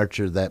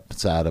nurture that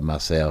side of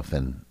myself,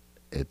 and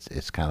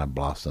it's kind of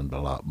blossomed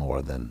a lot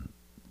more than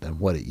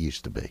what it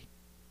used to be.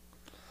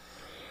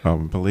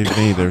 Believe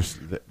me,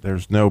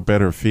 there's no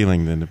better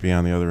feeling than to be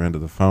on the other end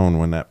of the phone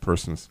when that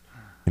person's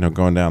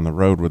going down the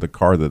road with a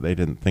car that they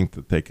didn't think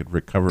that they could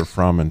recover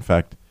from. In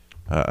fact,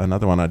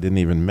 another one I didn't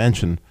even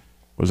mention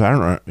was, I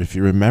don't know if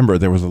you remember,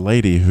 there was a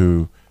lady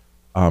who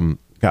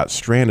got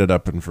stranded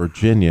up in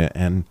Virginia,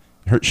 and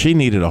she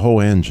needed a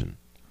whole engine.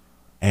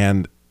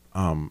 And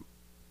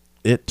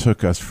it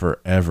took us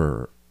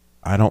forever.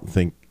 I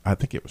think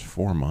it was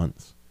 4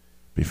 months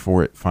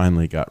before it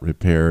finally got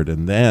repaired.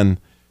 And then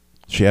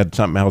she had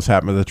something else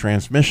happen to the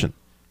transmission.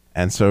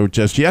 And so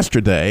just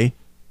yesterday,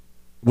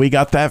 we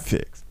got that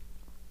fixed.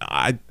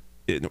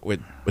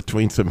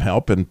 between some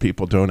help and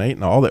people donate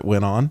and all that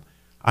went on.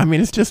 I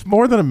mean, it's just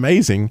more than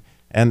amazing.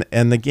 And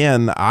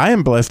again, I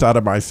am blessed out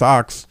of my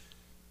socks.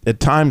 At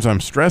times I'm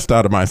stressed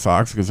out of my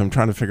socks because I'm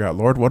trying to figure out,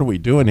 Lord, what are we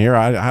doing here?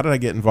 How did I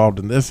get involved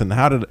in this? And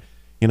how did,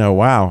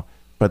 wow.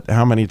 But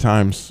how many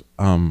times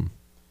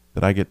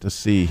that I get to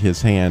see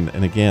his hand?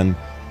 And again,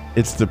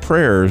 it's the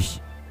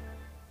prayers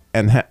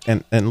and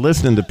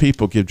listening to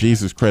people give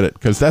Jesus credit,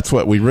 because that's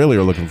what we really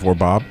are looking for,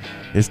 Bob,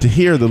 is to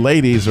hear the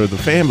ladies or the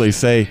families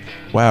say,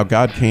 wow,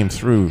 God came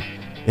through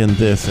in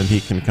this and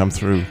he can come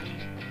through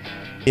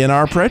in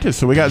our practice.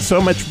 So we got so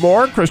much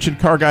more Christian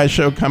Car Guy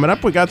Show coming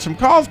up. We got some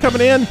calls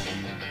coming in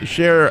to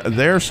share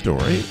their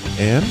story,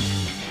 and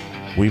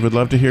we would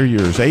love to hear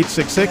yours.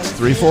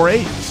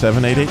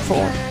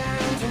 866-348-7884.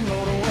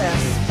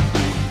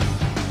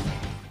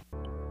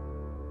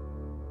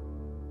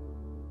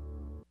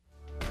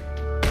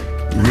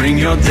 Bring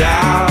your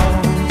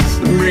doubts,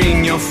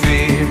 bring your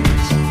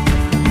fears,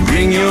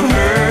 bring your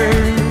hurt,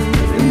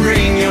 and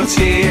bring your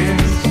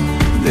tears.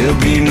 There'll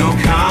be no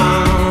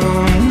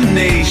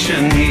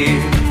condemnation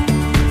here.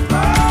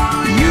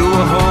 You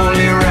are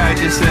holy,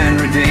 righteous,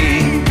 and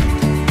redeemed.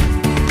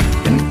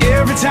 And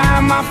every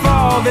time I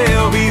fall,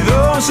 there'll be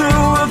those who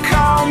will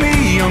call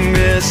me a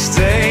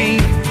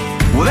mistake.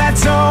 Well,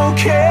 that's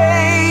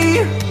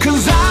okay,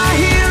 'cause I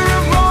hear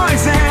a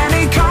voice and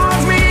he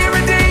calls me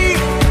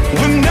redeemed.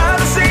 When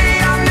others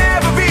say I'll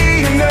never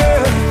be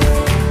enough,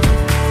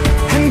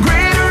 and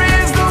greater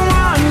is the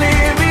one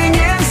living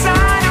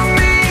inside of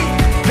me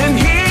than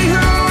he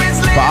who is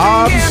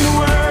living in the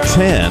world. Bob's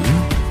 10.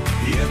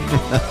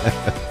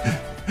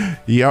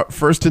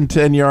 First and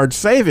 10-yard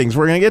savings.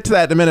 We're going to get to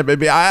that in a minute,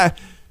 baby. I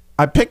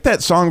picked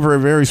that song for a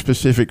very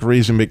specific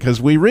reason,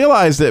 because we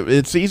realize that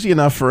it's easy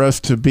enough for us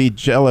to be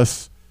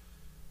jealous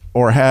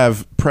or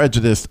have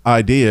prejudiced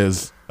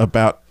ideas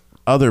about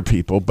other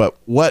people. But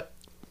what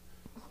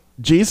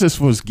Jesus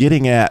was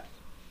getting at,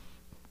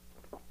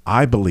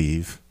 I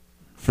believe,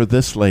 for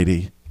this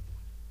lady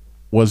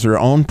was her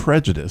own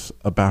prejudice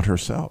about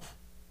herself.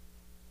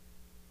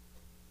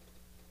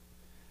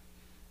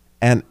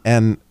 And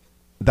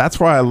that's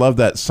why I love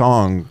that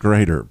song,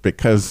 Greater,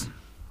 because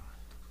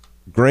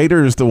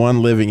greater is the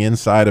one living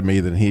inside of me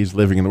than he's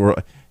living in the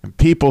world. And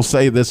people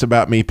say this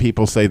about me,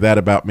 people say that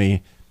about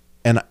me.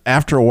 And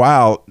after a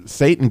while,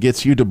 Satan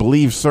gets you to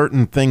believe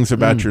certain things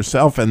about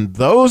yourself, and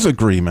those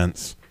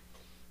agreements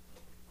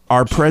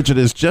are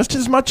prejudice just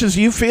as much as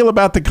you feel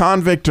about the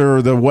convict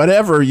or the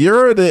whatever.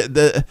 You're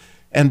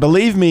and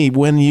believe me,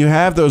 when you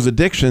have those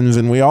addictions,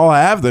 and we all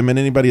have them, and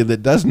anybody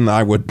that doesn't,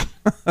 I would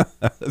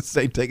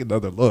say take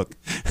another look.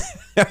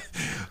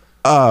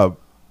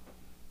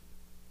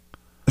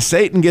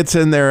 Satan gets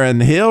in there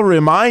and he'll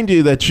remind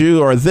you that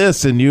you are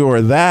this and you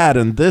are that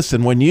and this,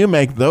 and when you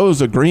make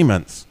those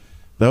agreements,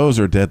 those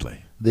are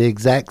deadly. The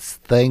exact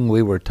thing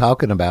we were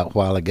talking about a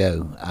while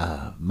ago,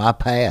 my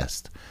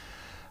past.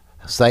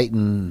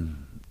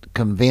 Satan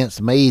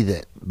convinced me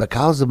that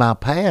because of my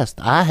past,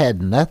 I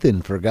had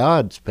nothing for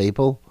God's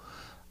people.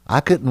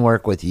 I couldn't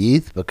work with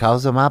youth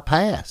because of my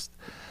past.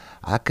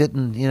 I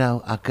couldn't,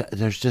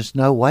 there's just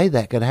no way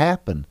that could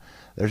happen.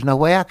 There's no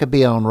way I could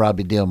be on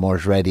Robbie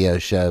Dilmore's radio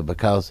show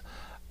because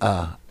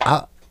I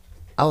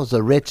was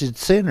a wretched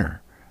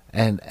sinner.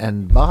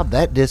 And Bob,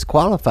 that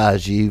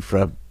disqualifies you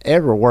from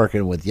ever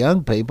working with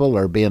young people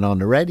or being on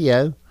the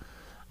radio.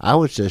 I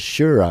was just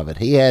sure of it.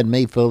 He had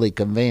me fully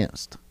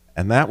convinced.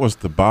 And that was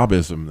the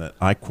Bobism that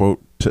I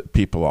quote to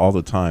people all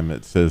the time.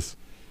 It says,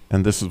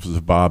 and this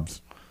was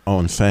Bob's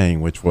own saying,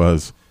 which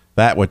was,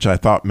 that which I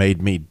thought made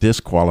me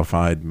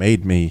disqualified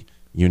made me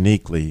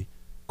uniquely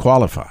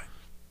qualified.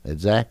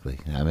 Exactly.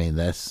 I mean,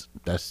 that's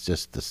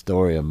just the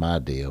story of my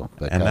deal.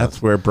 And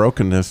that's where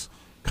brokenness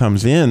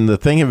comes in. The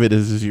thing of it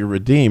is you're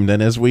redeemed.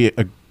 And as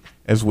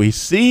we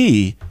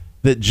see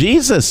that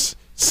Jesus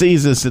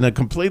sees us in a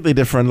completely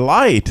different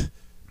light,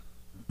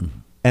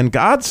 and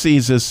God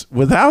sees us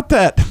without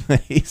that,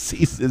 he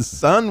sees his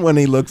son when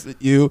he looks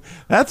at you.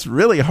 That's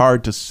really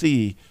hard to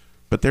see.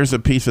 But there's a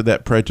piece of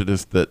that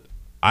prejudice that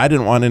I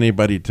didn't want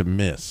anybody to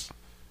miss,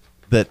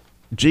 that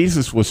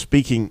Jesus was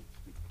speaking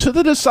to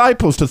the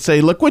disciples to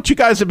say, look what you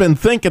guys have been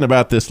thinking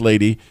about this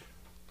lady.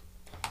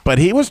 But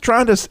he was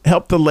trying to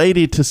help the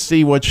lady to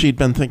see what she'd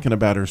been thinking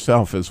about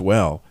herself as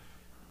well.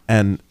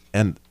 And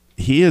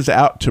he is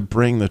out to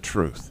bring the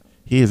truth.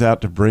 He is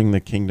out to bring the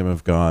kingdom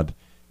of God.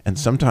 And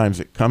sometimes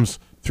it comes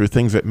through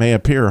things that may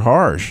appear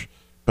harsh,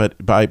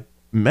 but by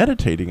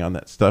meditating on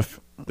that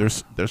stuff,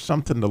 there's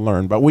something to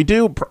learn. But we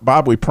do,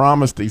 Bob, we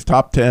promised these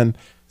top 10.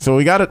 So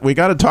we got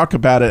to talk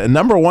about it. And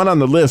number one on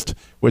the list,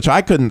 which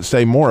I couldn't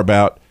say more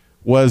about,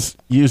 was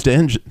used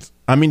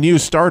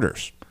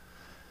starters.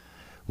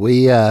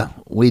 We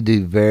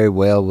do very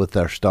well with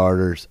our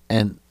starters,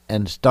 and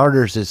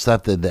starters is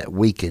something that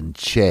we can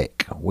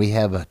check. We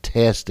have a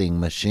testing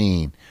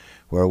machine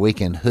where we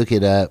can hook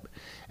it up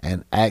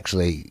and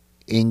actually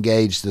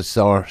engage the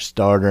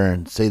starter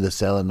and see the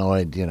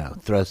solenoid,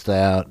 thrust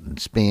out and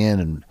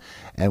spin,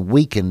 and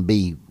we can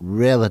be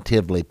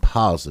relatively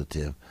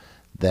positive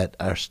that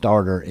our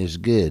starter is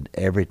good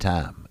every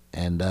time.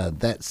 And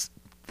that's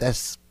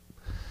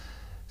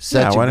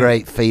such Yeah, a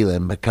great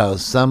feeling,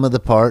 because some of the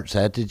parts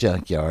at the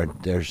junkyard,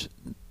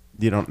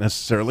 you don't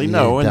necessarily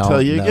know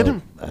until you get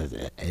them.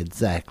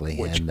 Exactly.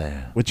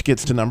 Which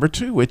gets to number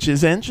 2, which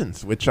is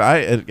engines, which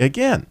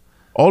again,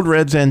 Old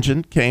Red's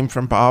engine came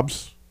from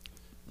Bob's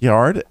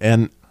yard,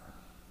 and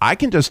I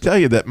can just tell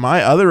you that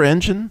my other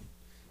engine,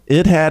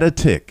 it had a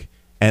tick,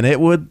 and it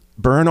would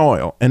burn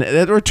oil. And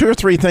there were 2 or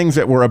 3 things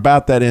that were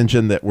about that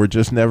engine that were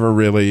just never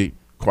really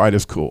quite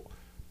as cool.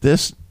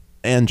 This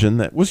engine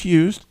that was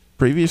used,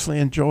 previously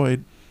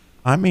enjoyed,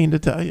 I mean to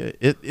tell you,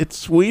 it's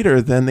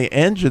sweeter than the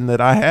engine that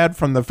I had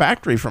from the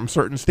factory from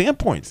certain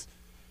standpoints.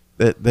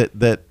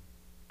 That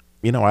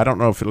you know, I don't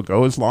know if it'll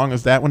go as long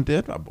as that one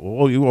did.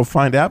 Well, you will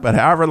find out. But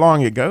however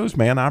long it goes,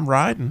 man, I'm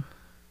riding.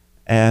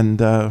 And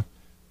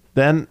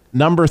then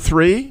number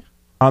 3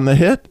 on the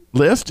hit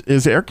list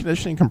is air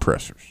conditioning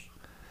compressors.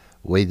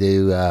 We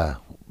do,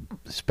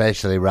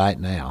 especially right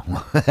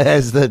now,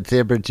 as the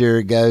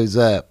temperature goes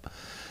up,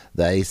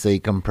 the AC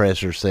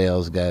compressor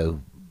sales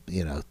go,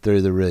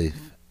 through the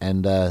roof.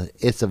 And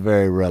it's a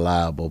very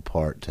reliable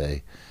part,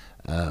 too.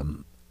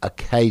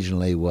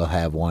 Occasionally we'll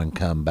have one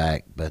come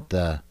back,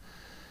 but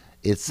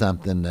it's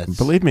something that's...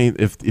 Believe me,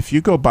 if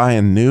you go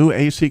buying new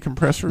AC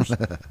compressors,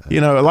 a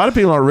lot of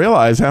people don't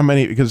realize how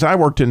many, because I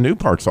worked in new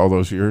parts all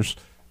those years.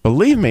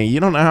 Believe me,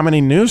 you don't know how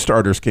many new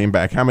starters came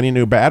back, how many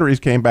new batteries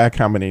came back,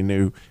 how many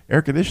new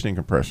air conditioning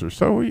compressors.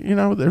 So,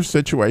 there's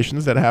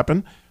situations that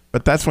happen,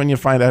 but that's when you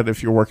find out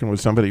if you're working with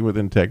somebody with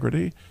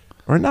integrity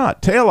or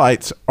not.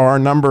 Taillights are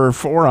number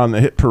 4 on the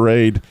hit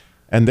parade,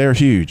 and they're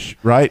huge,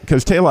 right?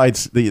 Because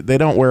taillights, they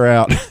don't wear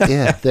out.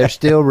 Yeah, they're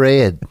still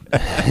red.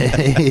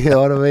 You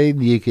know what I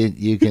mean? You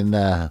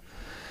can.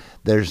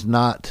 There's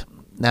not.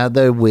 Now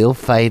they will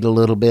fade a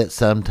little bit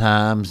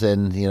sometimes,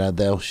 and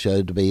they'll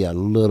show to be a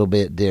little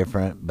bit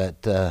different.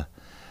 But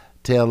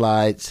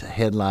taillights,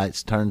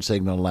 headlights, turn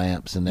signal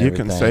lamps, and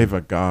everything. You can save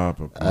a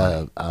gob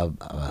of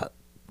money.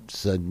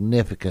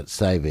 Significant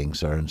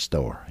savings are in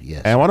store.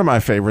 Yes. And one of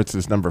my favorites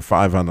is number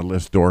 5 on the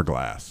list, door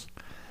glass.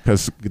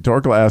 Because door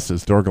glass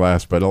is door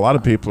glass, but a lot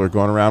of people are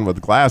going around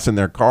with glass in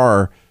their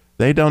car.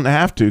 They don't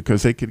have to,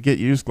 because they could get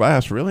used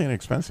glass really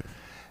inexpensive.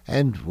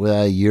 And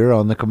you're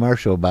on the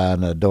commercial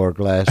buying a door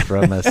glass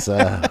from us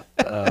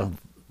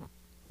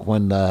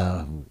when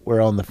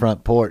we're on the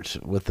front porch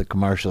with the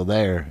commercial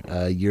there.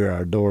 You're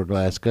our door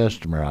glass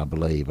customer, I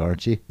believe,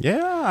 aren't you?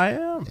 Yeah, I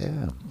am.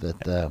 Yeah,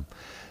 but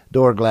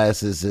door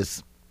glasses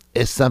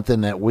is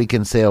something that we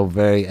can sell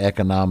very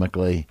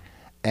economically,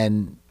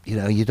 and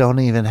you don't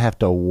even have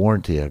to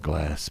warranty a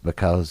glass,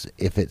 because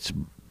if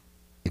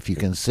you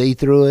can see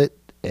through it,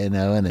 and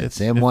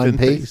it's in one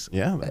piece,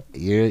 yeah,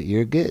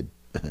 you're good.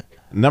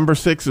 Number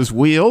 6 is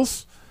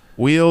wheels.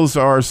 Wheels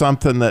are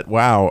something that,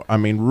 wow, I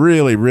mean,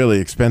 really, really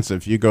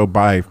expensive. You go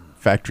buy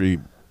factory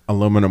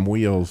aluminum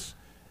wheels,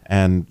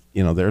 and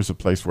there's a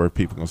place where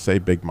people can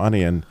save big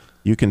money, and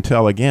you can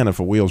tell again if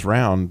a wheel's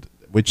round.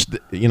 Which,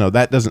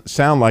 that doesn't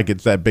sound like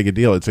it's that big a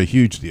deal. It's a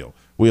huge deal.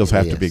 Wheels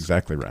have to be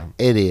exactly round.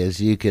 It is.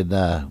 You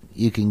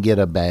can get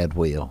a bad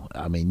wheel.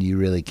 I mean, you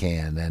really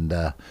can.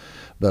 And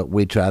but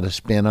we try to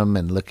spin them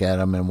and look at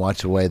them and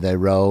watch the way they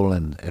roll.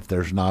 And if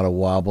there's not a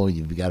wobble,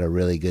 you've got a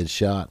really good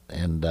shot.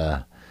 And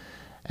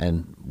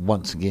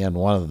once again,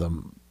 one of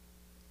the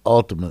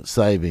ultimate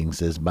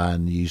savings is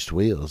buying used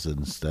wheels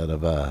instead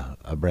of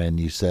a brand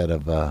new set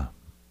of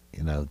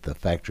the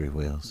factory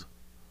wheels.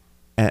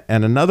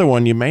 And another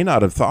one you may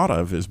not have thought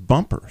of is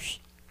bumpers.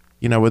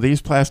 With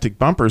these plastic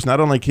bumpers, not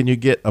only can you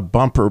get a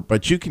bumper,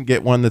 but you can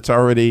get one that's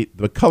already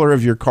the color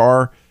of your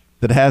car,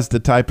 that has the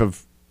type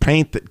of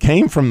paint that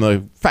came from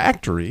the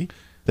factory,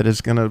 that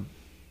is going to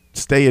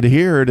stay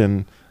adhered,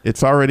 and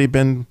it's already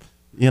been,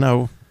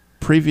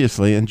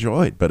 previously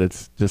enjoyed, but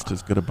it's just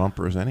as good a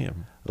bumper as any of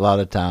them. A lot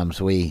of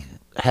times we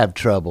have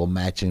trouble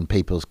matching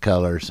people's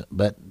colors,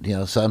 but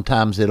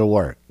sometimes it'll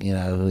work.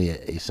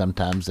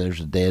 Sometimes there's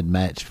a dead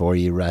match for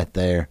you right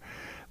there.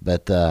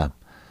 But the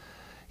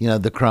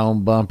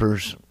chrome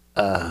bumpers,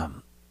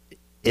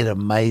 it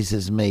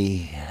amazes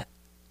me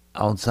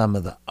on some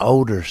of the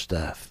older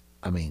stuff.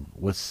 I mean,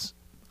 with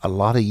a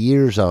lot of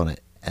years on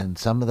it, and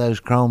some of those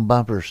chrome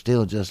bumpers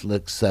still just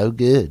look so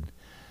good.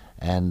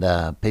 And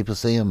people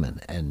see them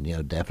and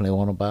definitely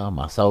want to buy them.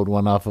 I sold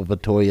one off of a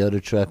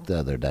Toyota truck the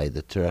other day.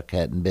 The truck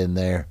hadn't been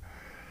there,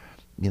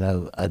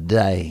 a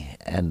day,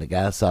 and the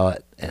guy saw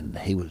it, and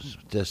he was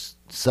just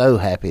so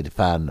happy to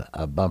find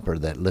a bumper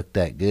that looked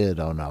that good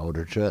on an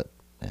older truck.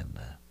 And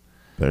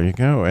there you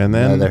go. And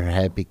then another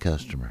happy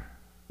customer.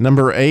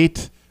 Number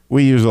 8,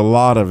 we use a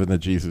lot of in the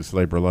Jesus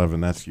Labor Love,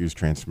 and that's used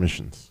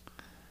transmissions.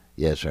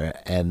 Yes, sir.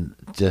 And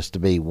just to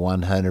be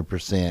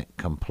 100%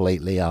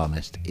 completely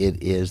honest,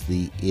 it is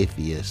the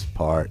iffiest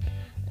part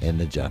in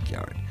the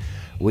junkyard.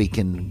 We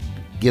can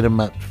get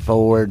them up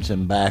forwards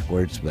and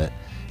backwards, but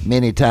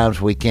many times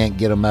we can't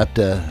get them up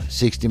to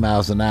 60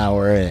 miles an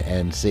hour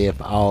and see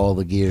if all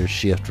the gears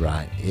shift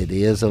right. It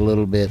is a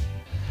little bit,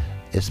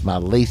 it's my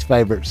least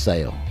favorite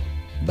sale.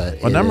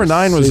 But number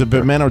 9 was a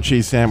pimento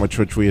cheese sandwich,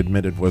 which we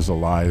admitted was a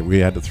lie. We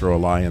had to throw a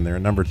lie in there.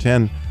 Number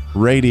 10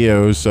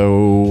 radio.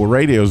 So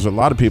radios, a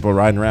lot of people are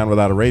riding around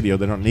without a radio.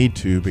 They don't need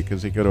to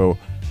because they go to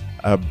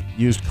a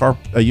used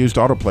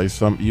auto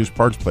place, used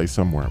parts place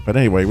somewhere. But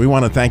anyway, we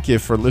want to thank you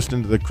for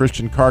listening to the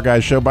Christian Car Guy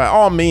Show. By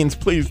all means,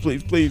 please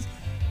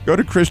go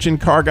to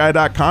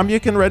ChristianCarGuy.com. You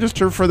can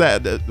register for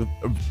that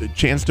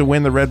chance to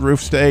win the Red Roof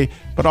Stay,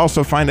 but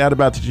also find out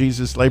about the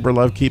Jesus Labor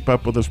Love. Keep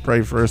up with us,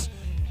 pray for us.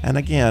 And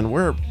again,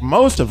 we're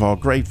most of all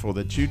grateful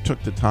that you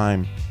took the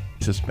time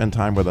to spend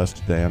time with us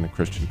today on the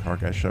Christian Car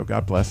Guy Show.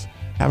 God bless.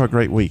 Have a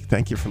great week.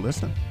 Thank you for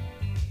listening.